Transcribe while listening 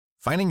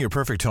Finding your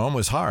perfect home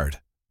was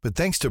hard, but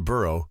thanks to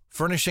Burrow,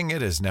 furnishing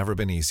it has never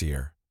been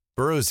easier.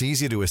 Burrow's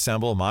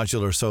easy-to-assemble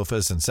modular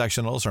sofas and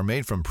sectionals are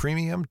made from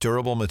premium,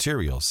 durable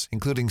materials,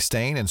 including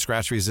stain and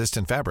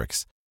scratch-resistant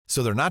fabrics.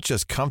 So they're not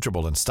just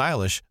comfortable and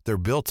stylish, they're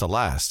built to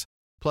last.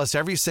 Plus,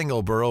 every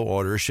single Burrow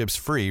order ships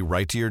free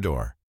right to your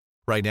door.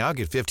 Right now,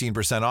 get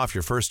 15% off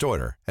your first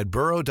order at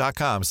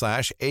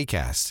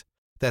burrow.com/ACAST.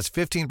 That's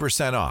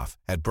 15% off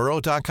at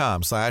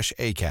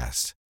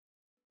burrow.com/ACAST.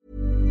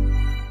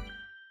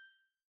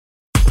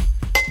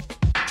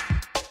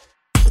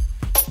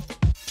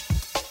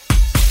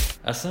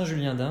 À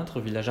Saint-Julien-d'Intres,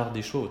 village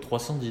ardéchois aux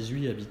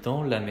 318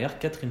 habitants, la maire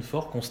Catherine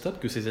Faure constate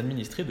que ses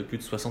administrés de plus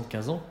de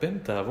 75 ans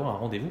peinent à avoir un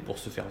rendez-vous pour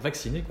se faire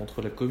vacciner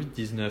contre la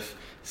Covid-19.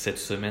 Cette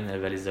semaine, elle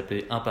va les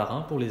appeler un par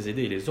un pour les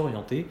aider et les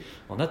orienter,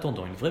 en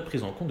attendant une vraie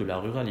prise en compte de la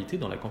ruralité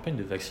dans la campagne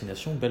de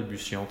vaccination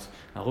balbutiante.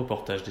 Un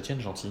reportage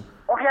d'Étienne Gentil.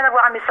 On vient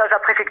d'avoir un message à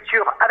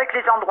préfecture avec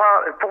les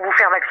endroits pour vous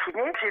faire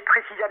vacciner. J'ai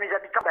précisé à mes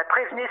habitants,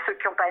 prévenez ceux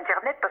qui n'ont pas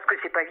internet parce que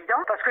c'est pas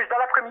évident. Parce que dans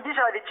l'après-midi,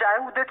 j'en avais déjà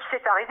un ou deux qui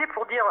s'est arrêté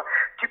pour dire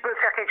tu peux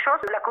faire quelque chose.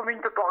 La commune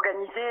ne peut pas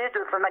organiser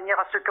de manière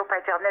à ceux qui n'ont pas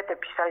internet et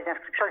puis faire les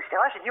inscriptions, etc.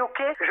 J'ai dit ok,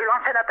 je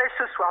lance un appel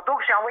ce soir. Donc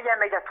j'ai envoyé un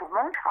mail à tout le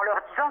monde en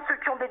leur disant ceux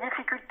qui ont des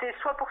difficultés,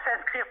 soit pour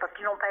s'inscrire parce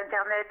qu'ils n'ont pas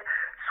internet,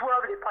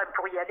 soit des problèmes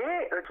pour y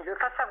aller, qu'ils le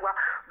fassent savoir.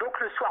 Donc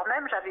le soir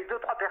même, j'avais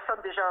 2-3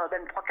 personnes déjà,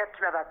 même 3-4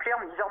 qui m'avaient appelé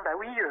en me disant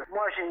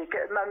moi j'ai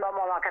ma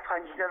maman a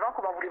 99 ans,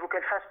 comment voulez-vous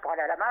qu'elle fasse pour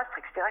aller à la mastre,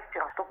 etc.,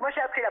 etc. Donc moi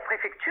j'ai appelé la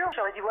préfecture,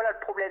 j'aurais dit voilà le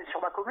problème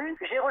sur ma commune.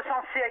 J'ai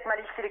recensé avec ma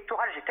liste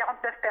électorale, j'ai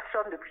 49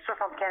 personnes de plus de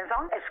 75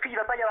 ans. Est-ce qu'il ne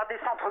va pas y avoir des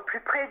centres plus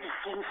près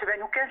d'ici une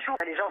semaine ou 15 jours?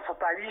 Les gens ne sont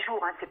pas à 8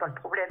 jours, c'est pas le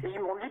problème. Et ils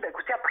m'ont dit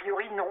écoutez, a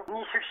priori non,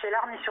 ni sur le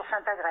Chélar, ni sur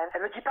Saint-Agrève.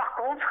 Elle me dit par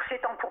contre, c'est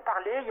temps pour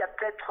parler, il y a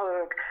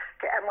peut-être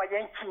un moyen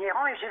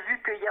itinérant et j'ai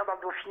vu que hier dans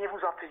le Dauphiné vous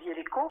en faisiez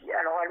l'écho.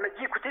 Alors elle me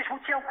dit écoutez, je vous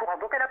tiens au courant.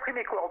 Donc elle a pris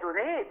mes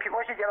coordonnées et puis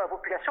moi j'ai dit à ma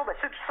population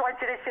ceux qui sont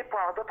intéressés pour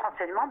avoir d'autres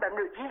renseignements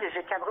me le disent et je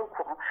les tiendrai au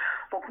courant.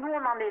 Donc nous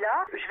on en est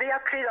là. Je vais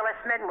appeler dans la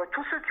semaine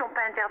tous ceux qui n'ont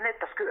pas internet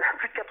parce que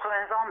plus de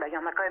 80 ans il y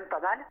en a quand même pas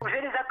mal. Je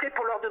vais les appeler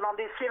pour leur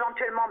demander si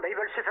éventuellement ils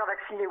veulent se faire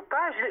vacciner ou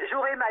pas.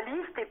 J'aurai ma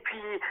liste et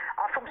puis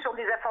en fonction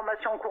des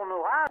informations qu'on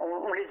aura,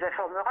 on les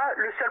informera.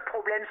 Le seul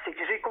problème c'est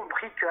que j'ai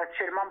compris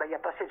qu'actuellement il n'y a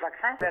pas assez de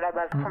vaccins. À la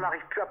base on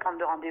n'arrive plus à prendre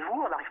de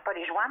rendez-vous, on n'arrive pas à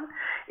les joindre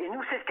et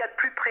nous c'est ce qu'il y a de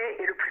plus près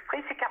et le plus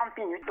près c'est 40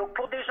 minutes. Donc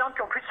pour des gens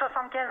qui ont plus de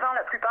 75 ans,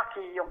 la plupart qui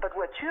n'ont pas de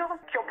voiture,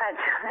 qui n'ont pas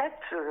internet,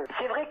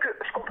 c'est vrai que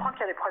je comprends qu'il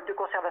y a des problèmes de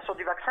conservation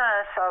du vaccin,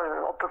 ça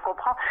on peut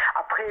comprendre.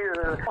 Après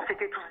on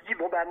s'était tous dit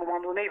à un moment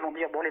donné ils vont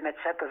dire les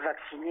médecins peuvent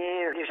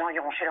vacciner, les gens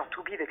iront chez leur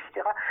toubib,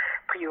 etc. A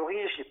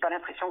priori j'ai pas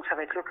l'impression que ça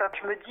va être le cas.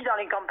 Je me dis dans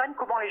les campagnes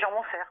comment les gens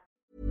vont faire.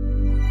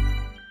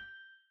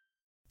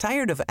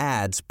 Tired of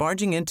ads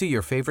barging into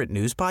your favorite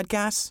news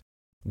podcasts?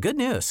 Good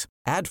news.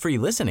 Ad-free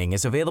listening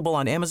is available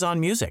on Amazon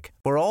Music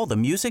for all the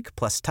music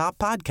plus top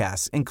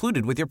podcasts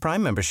included with your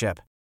Prime membership.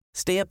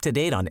 Stay up to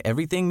date on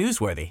everything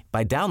newsworthy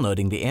by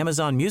downloading the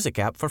Amazon Music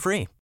app for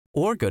free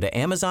or go to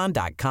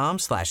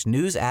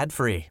amazon.com/news ad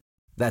free.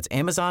 That's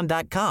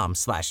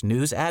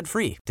amazon.com/news ad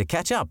free to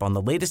catch up on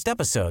the latest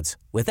episodes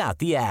without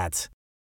the ads.